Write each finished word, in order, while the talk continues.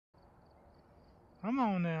Come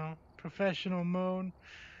on now. Professional mode.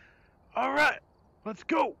 Alright, let's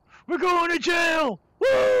go. We're going to jail!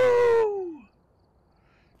 Woo!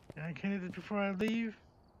 Can I do this before I leave?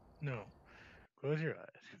 No. Close your eyes.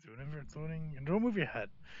 Because whenever it's loading, and don't move your head.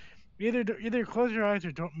 Either close your eyes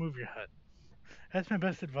or don't move your head. That's my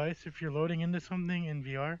best advice if you're loading into something in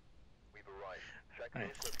VR.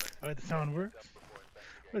 Nice. Alright, the sound works.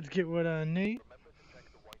 Let's get what I need.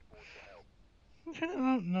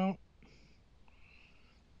 No.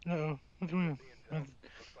 Uh-oh. What's going on?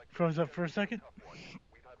 Froze up for a second.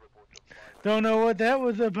 Don't know what that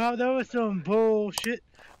was about. That was some bullshit.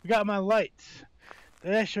 We got my lights.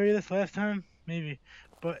 Did I show you this last time? Maybe.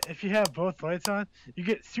 But if you have both lights on, you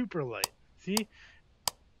get super light. See?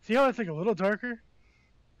 See how it's like a little darker?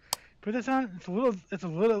 Put this on,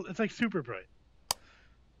 it's like super bright.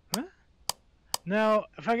 Huh? Now,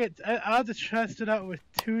 if I'll have to test it out with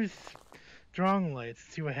 2 strong lights,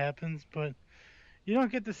 see what happens, but you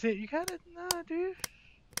don't get the same, nah, dude.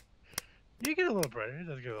 You get a little brighter, it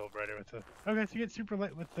does get a little brighter with the, okay, so you get super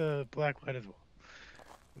light with the black light as well.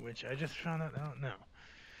 Which I just found out now.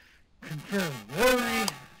 Confirm. Lori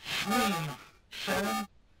Sean.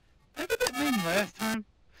 I got that name last time.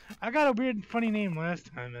 I got a weird, funny name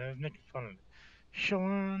last time, and I was making fun of it.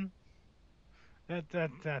 Sean. That's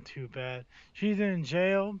not too bad. She's in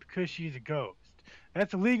jail because she's a ghost.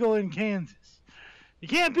 That's illegal in Kansas. You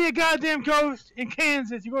can't be a goddamn ghost in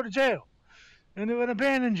Kansas. You go to jail. And an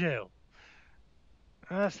abandoned jail.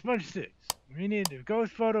 Smudge sticks. We need the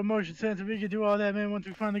ghost photo, motion sensor. We can do all that, man. Once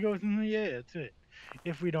we find the ghost, yeah, that's it.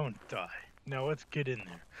 If we don't die. Now let's get in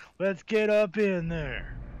there. Let's get up in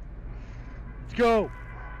there. Let's go.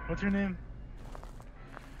 What's her name?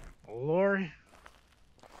 Lori.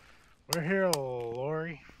 We're here,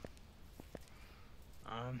 Lori.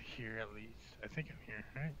 I'm here at least. I think I'm here,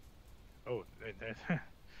 right? Oh, there's.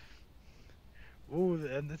 Ooh,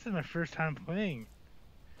 this is my first time playing.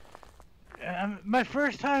 My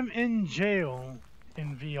first time in jail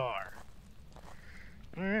in VR.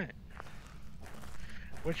 Alright.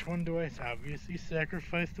 Which one do I obviously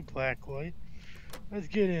sacrifice the black light? Let's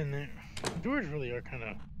get in there. The doors really are kind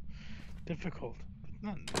of difficult. But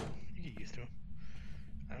not, you get used to them.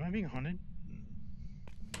 Am I being haunted?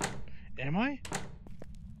 Am I?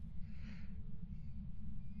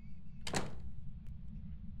 What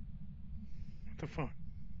the fuck?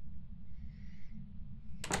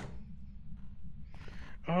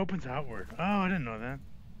 Oh, it opens outward. Oh, I didn't know that.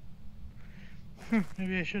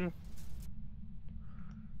 Maybe I should have.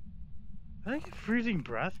 Did I get freezing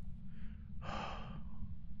breath?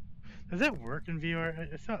 Does that work in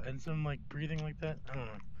VR? I saw some like breathing like that. I don't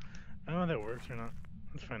know. I don't know if that works or not.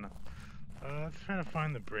 Let's find out. Let's try to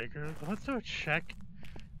find the breaker. Let's do a check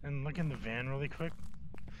and look in the van really quick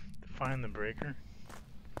to find the breaker.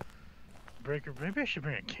 Maybe I should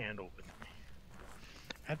bring a candle with me.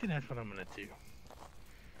 I think that's what I'm gonna do.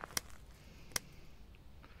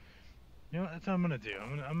 You know what? That's what I'm gonna do.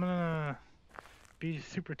 I'm gonna be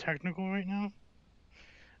super technical right now.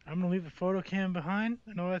 I'm gonna leave the photo cam behind.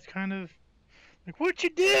 I know that's kind of like, what you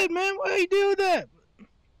did, man? Why you do that?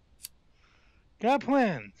 Got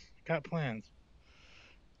plans. Got plans.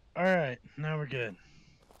 Alright, now we're good.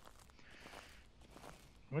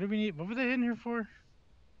 What do we need? What were they in here for?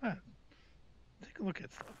 Ah, take a look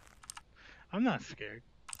at stuff. I'm not scared.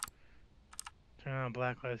 Turn on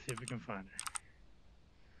black light, see if we can find her.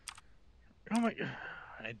 Oh my god.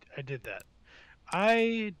 I did that.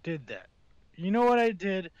 I did that. You know what I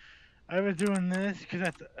did? I was doing this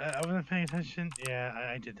because I wasn't paying attention. Yeah,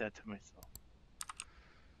 I did that to myself.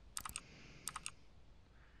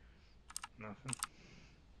 Nothing.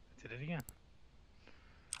 I did it again.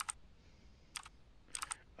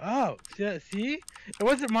 Oh, see? It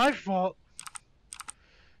wasn't my fault.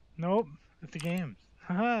 Nope, it's the game's.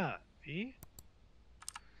 Haha, see?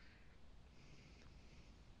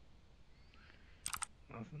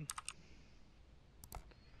 Nothing.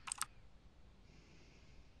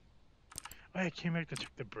 Oh, I came back to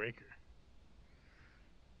check the breaker.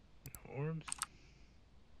 No orbs.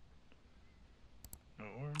 No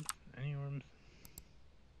orbs. Any orbs?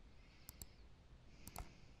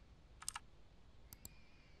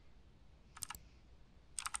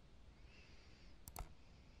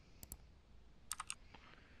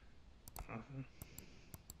 Nothing.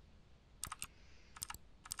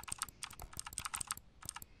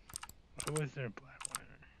 Why was there a black wire?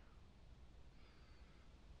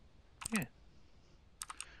 Yeah. What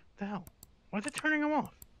the hell? Why is it turning them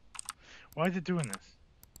off? Why is it doing this?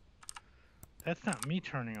 That's not me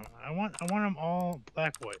turning them. I want them all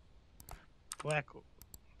black and white. Black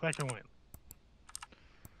and white.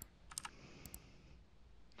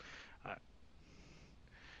 Alright.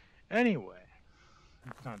 Anyway,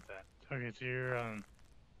 it's not that. Okay, so you're on.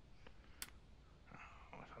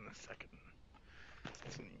 Oh, it's on the second.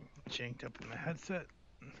 It's janked up in my headset.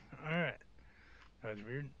 Alright. That was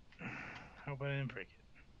weird. Hope I didn't break it.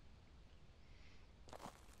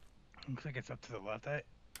 Looks like it's up to the left. I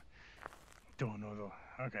don't know though.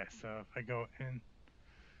 Okay, so if I go in.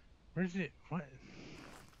 Where's it? What? Is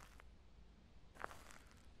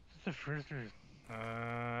this the first or.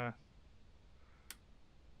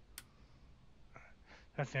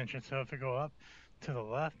 That's the entrance. So if I go up to the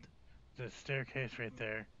left, there's a staircase right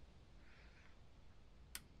there.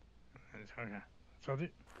 Okay. So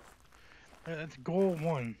that's goal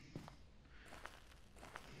 1.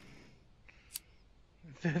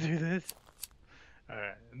 Do this.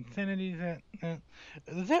 Alright. Insanity.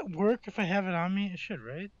 Does that work if I have it on me? It should,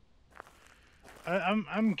 right?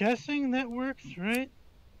 I'm guessing that works, right?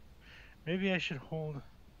 Maybe I should hold.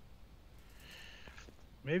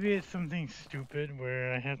 Maybe it's something stupid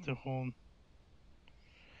where I have to hold.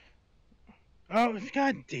 Oh,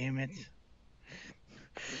 god damn it.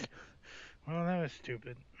 Well, that was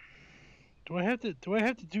stupid. Do I have to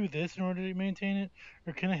do this in order to maintain it?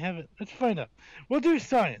 Or can I have it? Let's find out. We'll do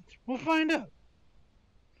science. We'll find out.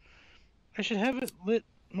 I should have it lit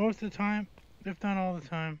most of the time, if not all the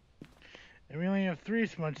time. And we only have 3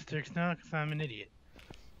 smudge sticks now because I'm an idiot.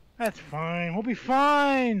 That's fine. We'll be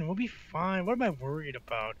fine. We'll be fine. What am I worried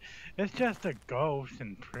about? It's just a ghost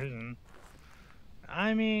in prison.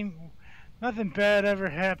 I mean, nothing bad ever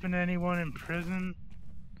happened to anyone in prison.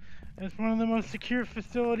 It's one of the most secure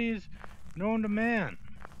facilities known to man.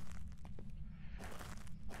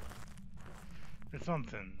 Or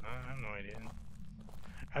something. I have no idea.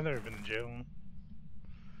 I've never been to jail.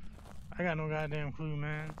 I got no goddamn clue,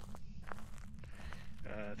 man.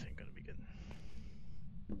 That ain't gonna be good.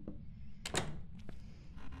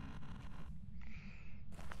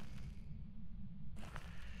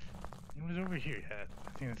 What was over here yet? I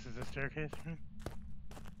think this is the staircase, right?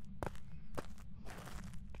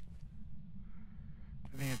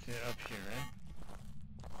 I think it's up here,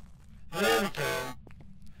 right? There we go.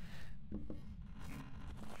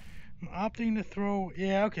 I'm opting to throw.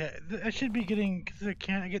 Yeah, okay. I should be getting. Cause I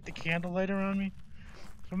get the candlelight around me,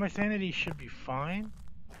 so my sanity should be fine.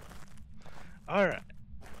 All right.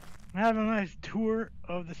 I'm having a nice tour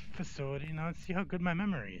of this facility. Now let's see how good my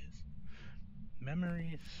memory is.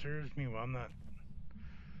 Memory serves me well. I'm not.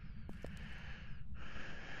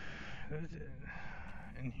 Is it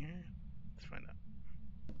in here? Let's find out.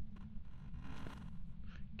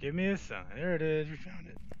 Give me a sign. There it is. We found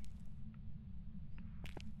it.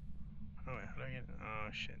 Oh wait, how do I get it? Oh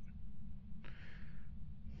shit.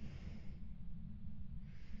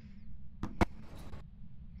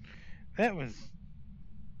 That was.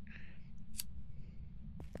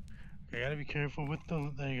 I gotta be careful with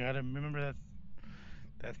the. I gotta remember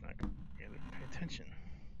that's not good. You gotta pay attention.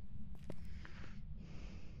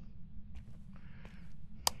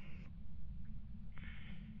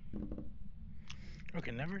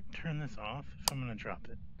 Okay, never turn this off if I'm gonna drop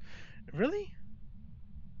it. Really?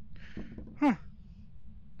 Huh.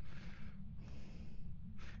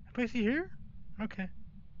 Place here? Okay.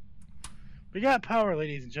 We got power,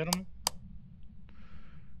 ladies and gentlemen.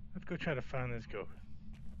 Let's go try to find this ghost.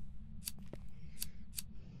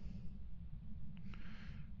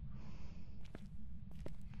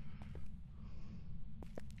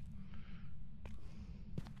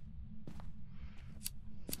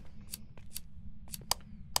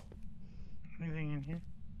 Anything in here?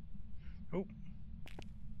 Oh.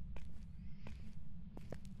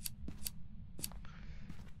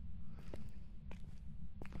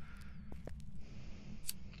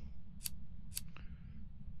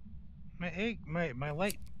 My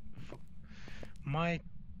light, my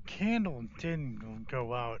candle didn't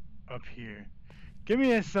go out up here. Give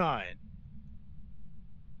me a sign.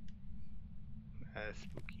 That's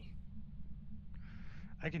spooky.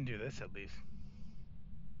 I can do this at least.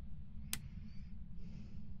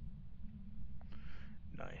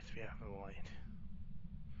 Nice, we have the light.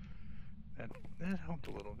 That helped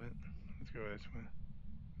a little bit. Let's go this way.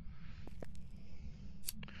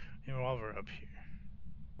 And while we're up here.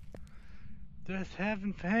 Just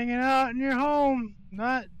hanging out in your home,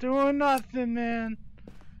 not doing nothing, man.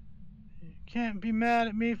 You can't be mad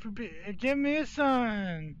at me for give me a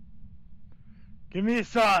sign. Give me a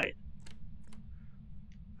sign.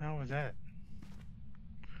 How was that?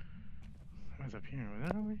 What was up here? Was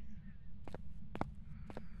that over here?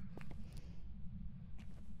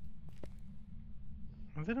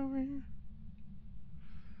 Was it over here?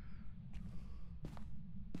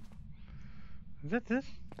 Is that this?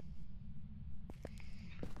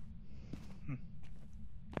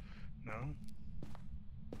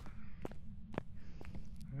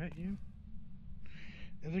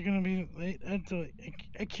 mentally,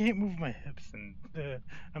 I can't move my hips, and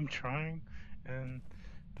I'm trying, and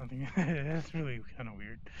nothing. That's really kind of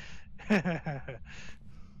weird.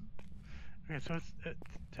 Okay, so it's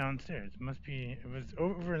downstairs. It must be. It was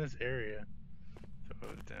over in this area. So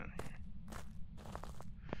it was down here.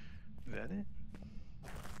 Is that it?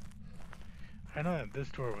 I know that this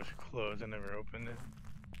door was closed. I never opened it.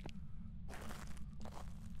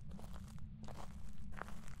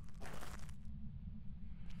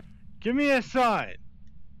 Give me a sign.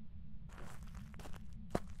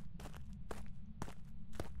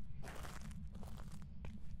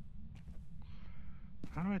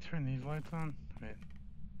 How do I turn these lights on? Wait.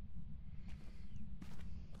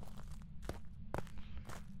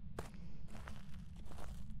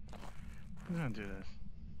 I'm gonna do this.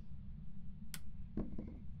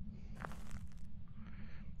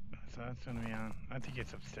 So that's gonna be on. I think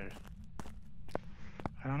it's upstairs.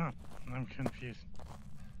 I don't know. I'm confused.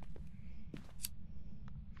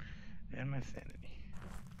 And my sanity.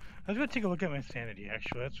 I was gonna take a look at my sanity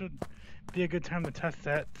actually. That would be a good time to test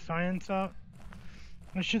that science out.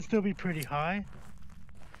 It should still be pretty high.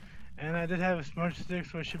 And I did have a smudge stick,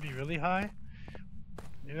 so it should be really high.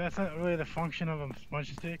 Yeah, that's not really the function of a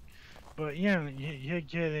smudge stick. But yeah, you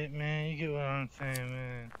get it, man. You get what I'm saying,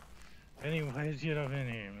 man. Anyways, get up in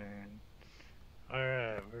here, man.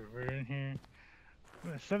 Alright, we're in here.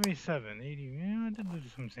 77, 80. Yeah, I did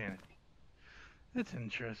lose some sanity. That's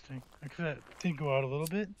interesting. I did go out a little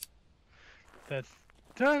bit. That's.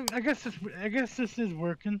 I guess this is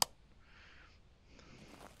working.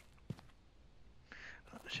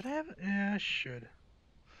 Should I have it? Yeah, I should.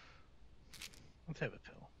 Let's have a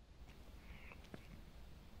pill.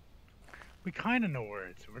 We kind of know where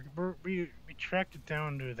it's. We tracked it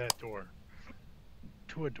down to that door.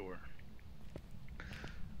 To a door.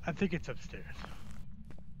 I think it's upstairs.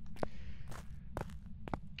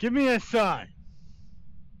 Give me a sign.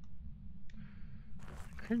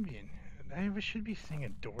 Could be in. I should be seeing a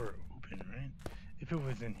door open, right? If it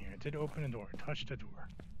was in here, it did open a door. Touch the door.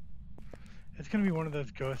 It's gonna be one of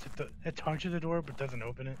those ghosts that touches the door but doesn't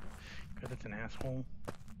open it because it's an asshole.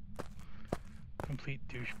 Complete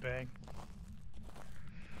douchebag.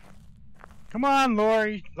 Come on,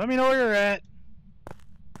 Lori. Let me know where you're at.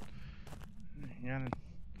 Yeah.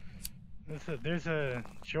 There's a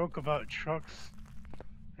joke about trucks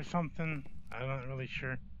or something. I'm not really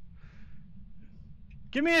sure.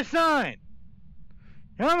 Give me a sign.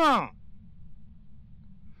 Come on.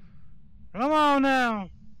 Come on now.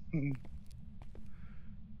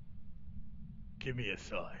 Give me a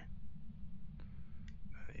sign.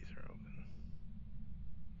 These are open.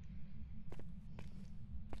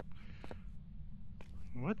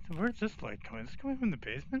 What? Where's this light coming? Is this coming from the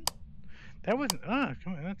basement? That wasn't. It's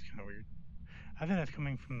coming. That's kind of weird. I think that's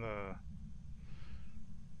coming from the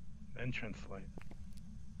entrance light.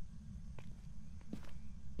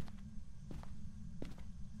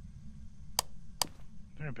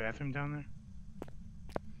 Is there a bathroom down there?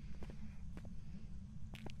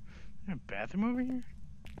 Is there a bathroom over here?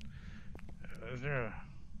 Is there a...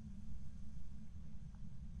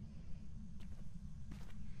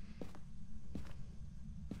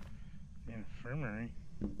 The infirmary?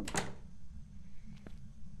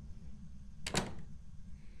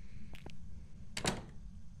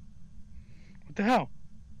 What the hell?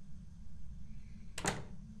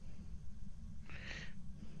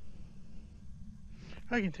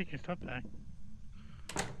 I can take your stuff back.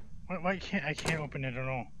 Why can't I can't open it at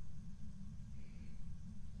all?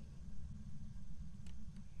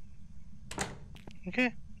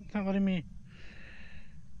 Okay, it's not letting me.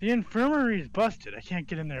 The infirmary is busted. I can't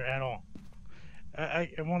get in there at all.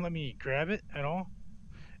 It won't let me grab it at all.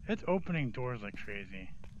 It's opening doors like crazy.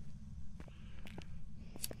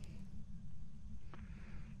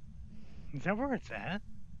 Is that where it's at?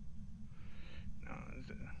 No, is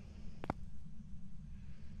it?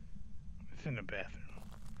 It's in the bathroom.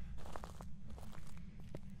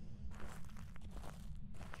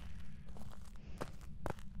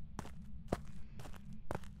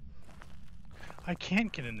 I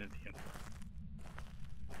can't get into the infirmary.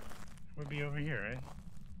 It would be over here, right?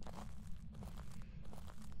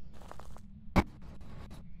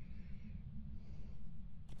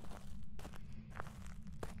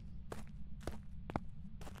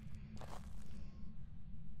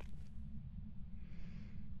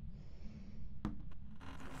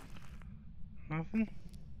 Nothing?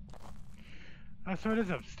 Oh, so it is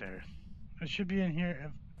upstairs. It should be in here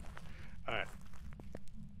if... Alright.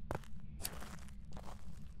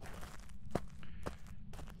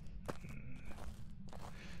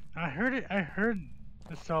 I heard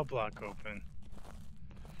the cell block open.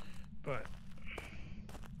 But...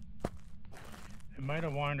 It might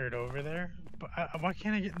have wandered over there, but why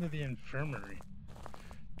can't I get into the infirmary?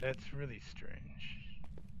 That's really strange.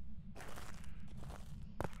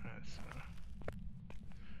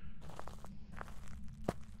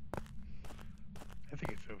 I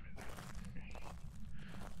think it's over there.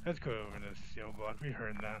 Let's go over this steel block. We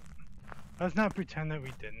heard that. Let's not pretend that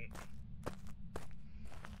we didn't.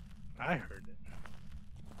 I heard it.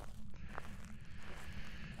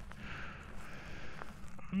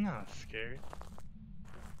 I'm not scared.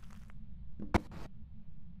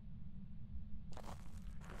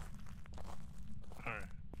 Alright.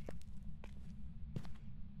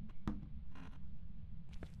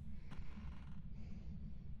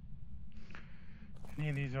 Any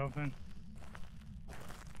of these open?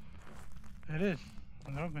 It is.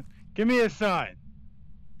 It's open. Give me a sign.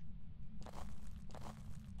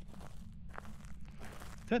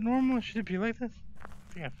 Is that normal? Should it be like this?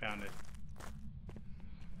 I think I found it.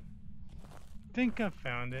 I think I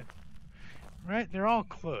found it. Right? They're all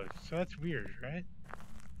closed, so that's weird, right?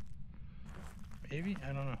 Maybe?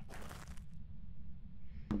 I don't know.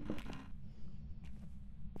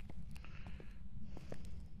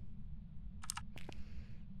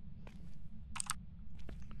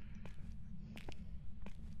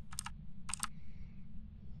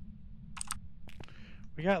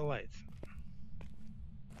 We got lights.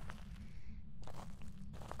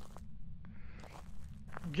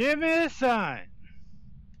 Give me a sign.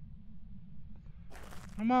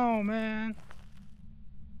 Come on, man.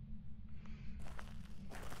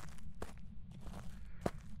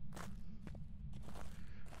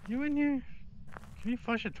 You in here? Can you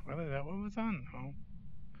flush a toilet? Is that what was on? No.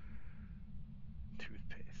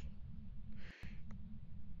 Toothpaste.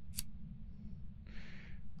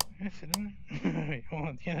 Can I sit in there? Wait, hold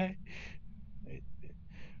on. Can I?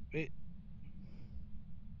 Wait.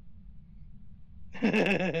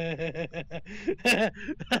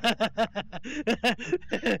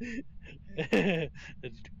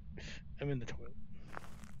 I'm in the toilet.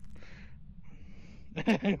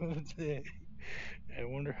 I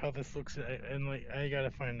wonder how this looks, and like I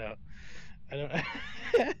gotta find out. I don't. Okay,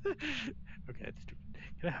 that's stupid.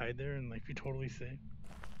 Can I hide there and like be totally safe?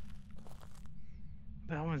 What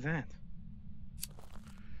the hell was that?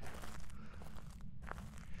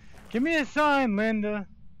 Give me a sign, Linda.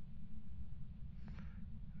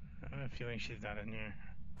 I have a feeling she's not in here.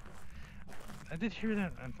 I did hear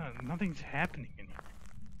that. I thought nothing's happening in here.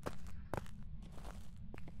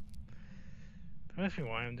 Don't ask me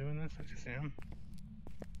why I'm doing this. I just am.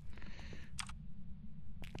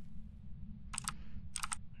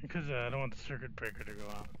 Because I don't want the circuit breaker to go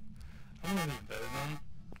out. I don't know what this is on.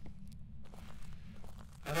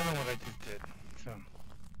 I don't know what I just did. So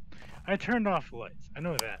I turned off lights. I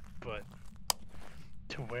know that, but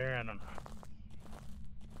to where, I don't know.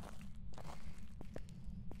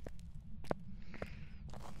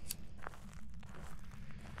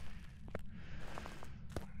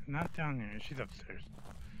 Not down there. She's upstairs.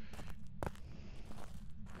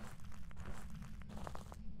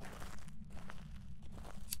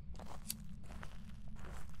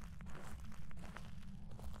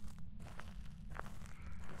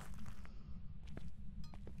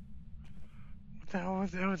 What the hell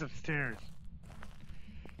was that? It was upstairs.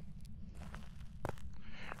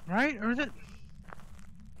 Right? Or is it?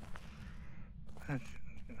 That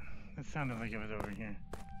sounded like it was over here.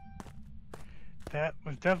 That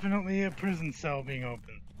was definitely a prison cell being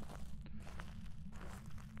opened.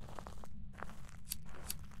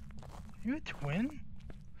 Are you a twin?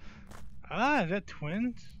 Ah, is that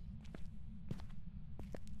twins?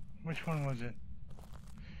 Which one was it?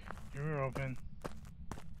 You were open.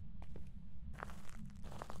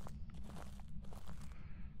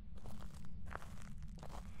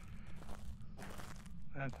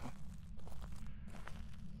 That's...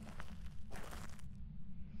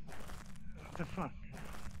 What the fuck?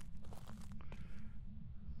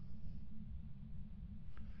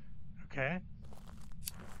 Okay.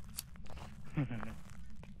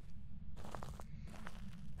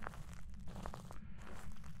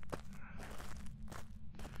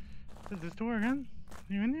 Is this door again?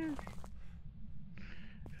 Are you in here?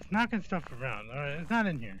 It's knocking stuff around. Alright, it's not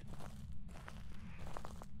in here.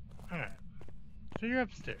 Alright. So you're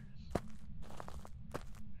upstairs.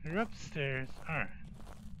 You're upstairs. Alright.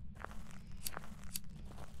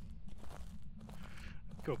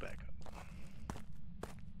 Go back up.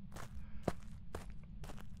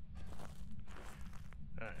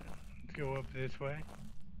 Alright. Let's go up this way.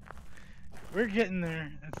 We're getting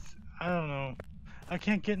there. It's, I don't know. I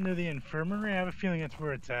can't get into the infirmary. I have a feeling that's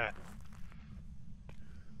where it's at.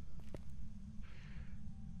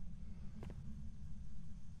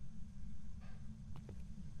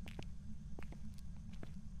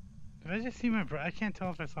 Did I just see my brother? I can't tell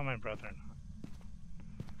if I saw my brother or not.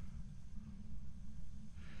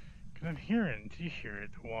 Because I'm hearing, do you hear it?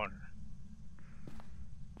 The water.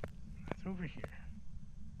 It's over here.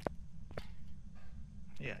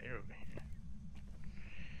 Yeah, you're over here.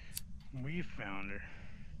 We found her.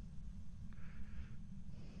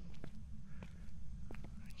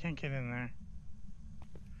 I can't get in there.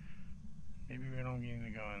 Maybe we don't need to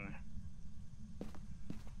go in there.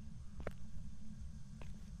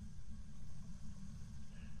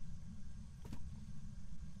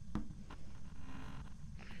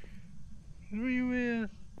 Who are you with?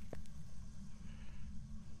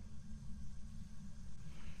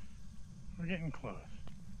 We're getting close.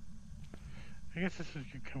 I guess this is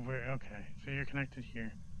where. Okay, so you're connected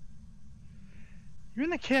here. You're in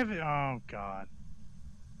the cabin. Oh God.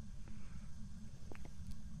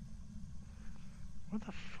 What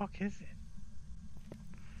the fuck is it?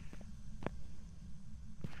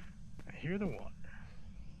 I hear the water.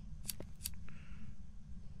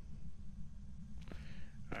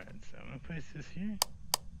 Alright, so I'm gonna place this here.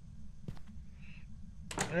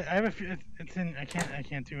 I have a few. It's in. I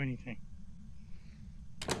can't do anything.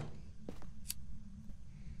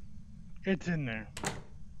 It's in there.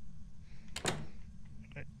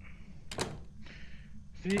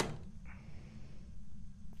 See?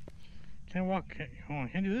 Can I walk? Hold on.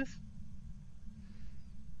 Can I do this?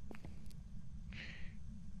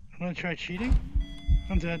 I'm gonna try cheating.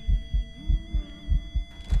 I'm dead.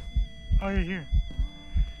 Oh, you're here.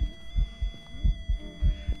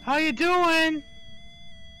 How you doing?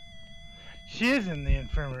 She is in the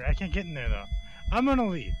infirmary. I can't get in there though. I'm gonna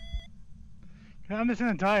leave. I'm just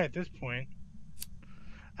gonna die at this point.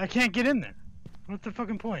 I can't get in there. What's the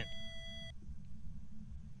fucking point?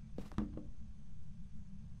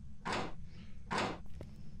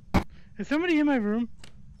 Is somebody in my room?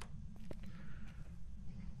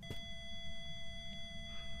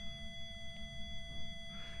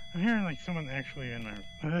 I'm hearing like someone actually in my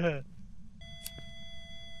room.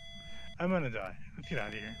 I'm gonna die. Let's get out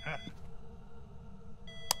of here.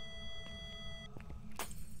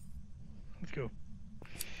 Let's go.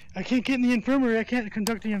 I can't get in the infirmary. I can't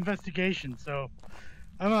conduct the investigation, so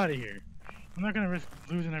I'm out of here. I'm not gonna risk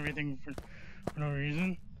losing everything for no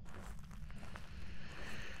reason.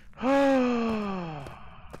 Oh,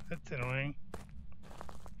 that's annoying.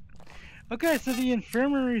 Okay, so the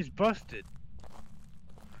infirmary's busted.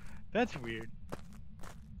 That's weird.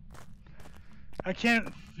 I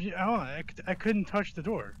can't. Oh, I couldn't touch the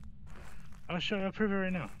door. I'll prove it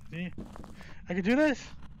right now. See? I could do this.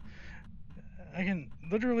 I can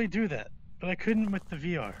literally do that, but I couldn't with the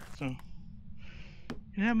VR. So you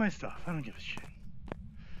can have my stuff. I don't give a shit.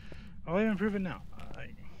 I'll even prove it now.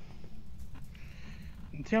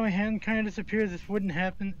 Until my hand kind of disappears, this wouldn't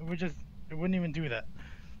happen. It wouldn't even do that.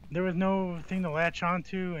 There was no thing to latch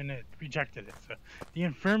onto, and it rejected it. So the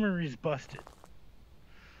infirmary's busted.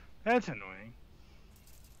 That's annoying.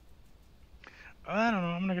 I don't know.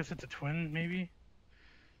 I'm gonna guess it's a twin, maybe.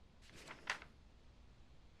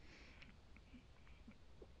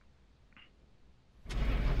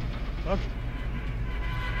 Oops.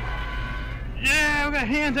 Yeah, we got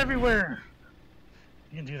hands everywhere.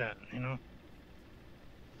 You can do that, you know.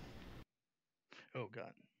 Oh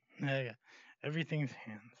God. Yeah. Everything's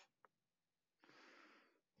hands.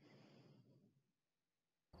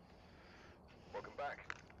 Welcome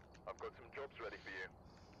back. I've got some jobs ready for you.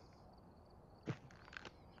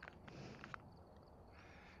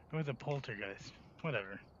 It was a poltergeist.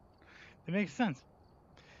 Whatever. It makes sense.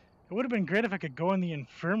 It would have been great if I could go in the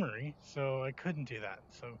infirmary, so I couldn't do that.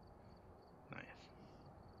 So nice.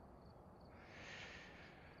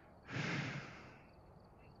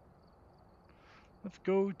 Let's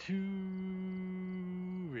go to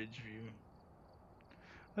Ridgeview.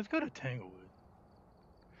 Let's go to Tanglewood.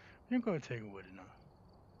 We can go to Tanglewood enough.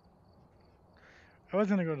 I was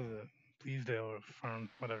gonna go to the Bleasdale or farm,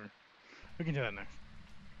 whatever. We can do that next.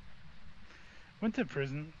 Went to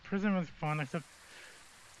prison. Prison was fun, except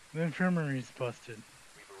the infirmary's busted.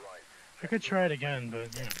 I could try it again,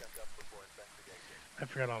 but you know, I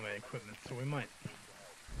forgot all my equipment, so we might.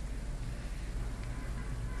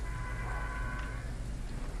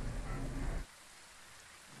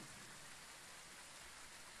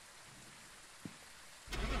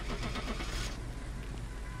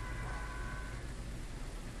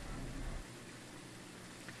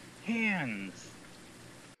 Hands.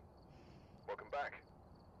 Welcome back.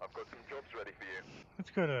 I've got some jobs ready for you.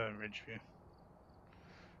 Let's go to Ridgeview.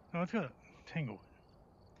 No, let's go to Tanglewood.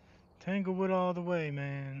 Tanglewood all the way,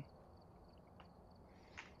 man.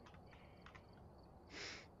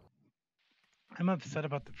 I'm upset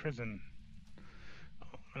about the prison.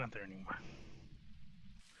 We're not there anymore.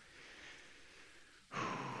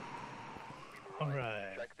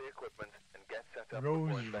 Alright. Check the equipment and get set up Rose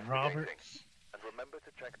before investigating. Roberts. And remember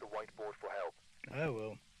to check the whiteboard for help. I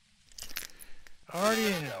will. Already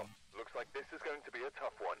in. Looks like this is going to be a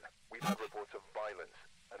tough one. We've had reports of violence,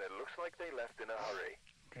 and it looks like they left in a hurry.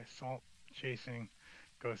 Okay, assault, chasing,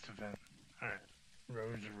 ghost event. Alright.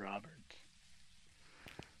 Rose Roberts.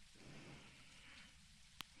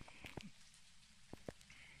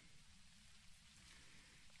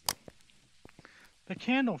 The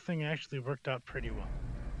candle thing actually worked out pretty well.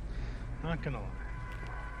 Not gonna lie.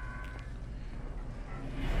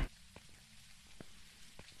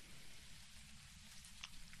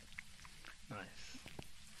 Nice.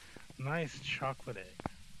 Nice chocolate egg.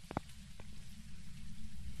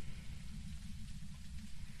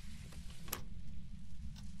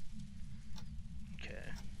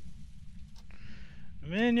 Okay.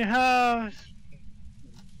 I'm in your house,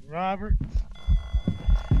 Robert.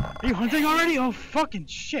 Are you hunting already? Oh, fucking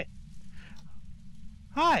shit.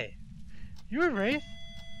 Hi. You a Wraith?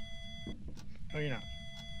 Oh, you're not.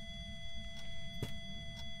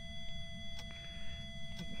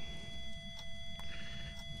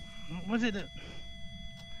 What was it?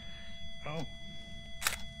 Oh.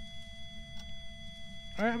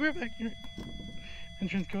 Alright, I'll be right back.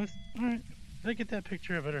 Entrance ghost. Alright. Did I get that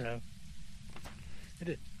picture? I better have. I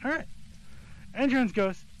did. Alright. Entrance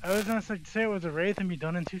ghost. I was gonna say it was a Wraith and be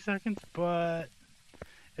done in 2 seconds, but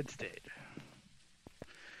it stayed.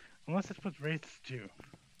 Unless that's what Wraiths do.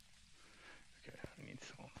 Okay, we need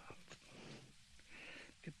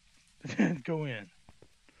salt. Go in.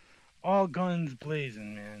 All guns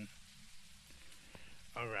blazing, man.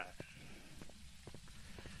 Alright.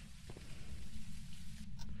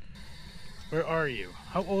 Where are you?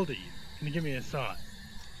 How old are you? Can you give me a sign?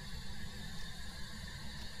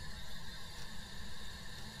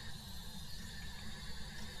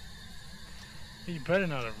 You better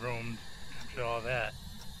not have roamed after all that.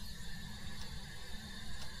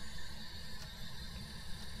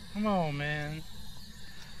 Come on, man.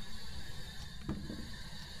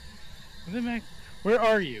 Where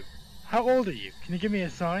are you? How old are you? Can you give me a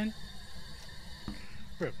sign?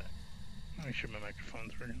 Right back. I'll make sure my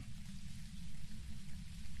microphone's working.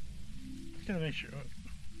 Just gotta make sure.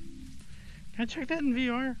 Can I check that in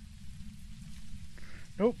VR?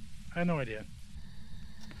 Nope. I have no idea.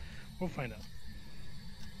 We'll find out.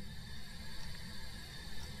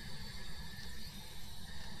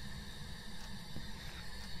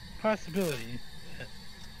 Possibility.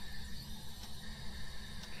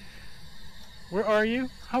 Where are you?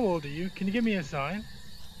 How old are you? Can you give me a sign?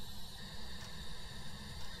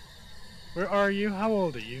 Where are you? How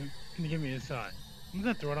old are you? Can you give me a sign? I'm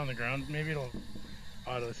gonna throw it on the ground. Maybe it'll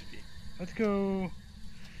auto speak. Let's go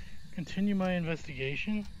continue my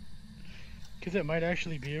investigation. Because it might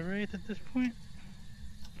actually be a Wraith at this point.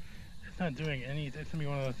 It's not doing anything. It's gonna be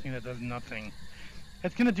one of those things that does nothing.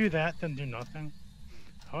 It's gonna do that, then do nothing.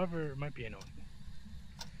 However, it might be annoying.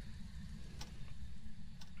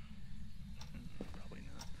 Probably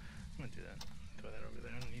not. I'm gonna do that. Throw that over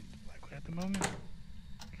there. I don't need the black light at the moment.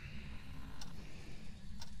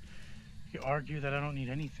 You could argue that I don't need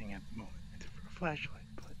anything at the moment, except for a flashlight,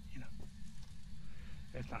 but you know,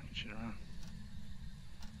 it's knocking shit around.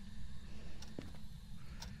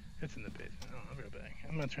 It's in the basement. Oh, I'll be right back.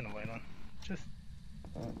 I'm gonna turn the light on. Just.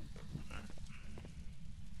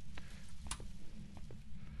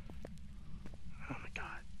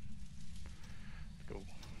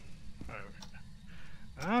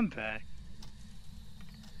 I'm back.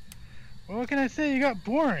 Well, what can I say? You got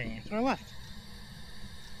boring, so I left.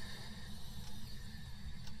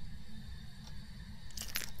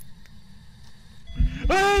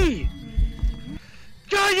 Hey!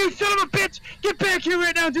 God, you son of a bitch! Get back here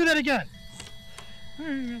right now and do that again!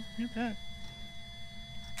 Alright, get that.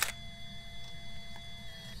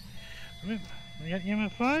 We got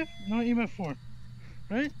EMF 5? No, EMF 4.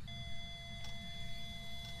 Right?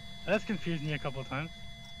 That's confused me a couple of times.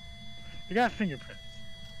 We got fingerprints.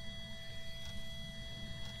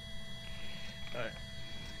 Alright.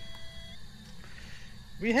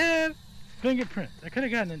 We have fingerprints. I could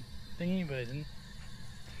have gotten a thingy, but I didn't.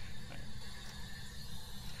 Right.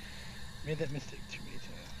 Made that mistake too many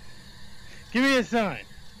times. Give me a sign.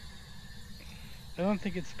 I don't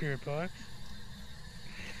think it's spirit box.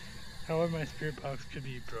 However, my spirit box could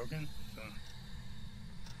be broken, so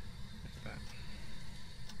that's that.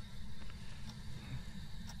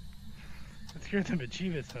 That scared the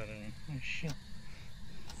bejeebus out of me. Oh shit.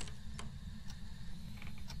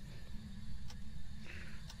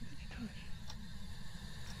 What did you touch?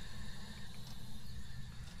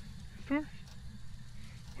 This door?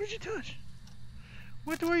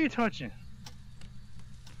 What door are you touching?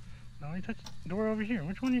 No, you touched the door over here.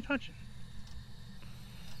 Which one are you touching?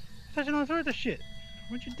 You're touching all sorts of shit.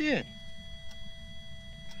 What you did?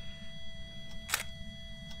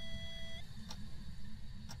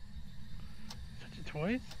 Touch it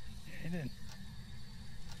twice? Yeah, you did.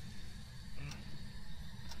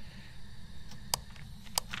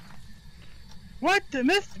 What the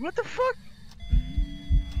mist? What the fuck?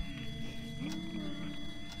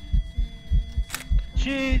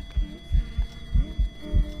 Cheat.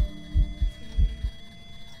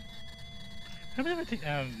 How did I take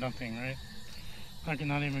nothing, right? I'm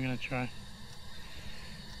not even gonna try.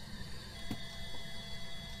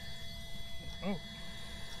 Oh.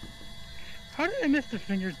 How did I miss the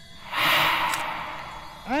fingers?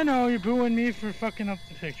 I know, you're booing me for fucking up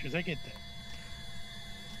the pictures. I get that.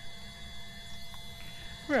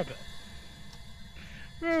 Grab it.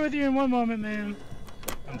 We're with you in one moment, man.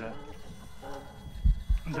 I'm dead.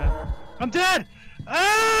 I'm dead. I'm dead!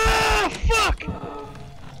 Ah! Fuck!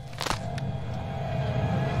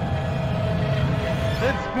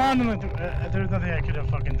 It spawned in there's nothing I could have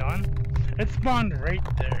fucking done. It spawned right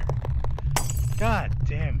there. God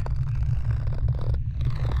damn it.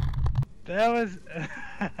 That was...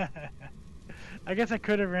 I guess I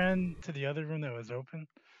could have ran to the other room that was open.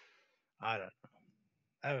 I don't know.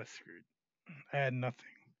 I was screwed. I had nothing.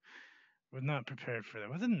 Was not prepared for that.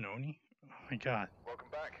 Was it an Oni? Oh my god. Welcome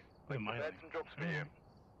back. What am I Prepared like? some jobs for you.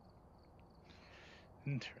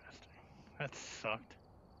 Interesting. That sucked.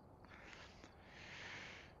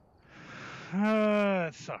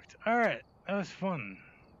 That sucked. Alright. That was fun.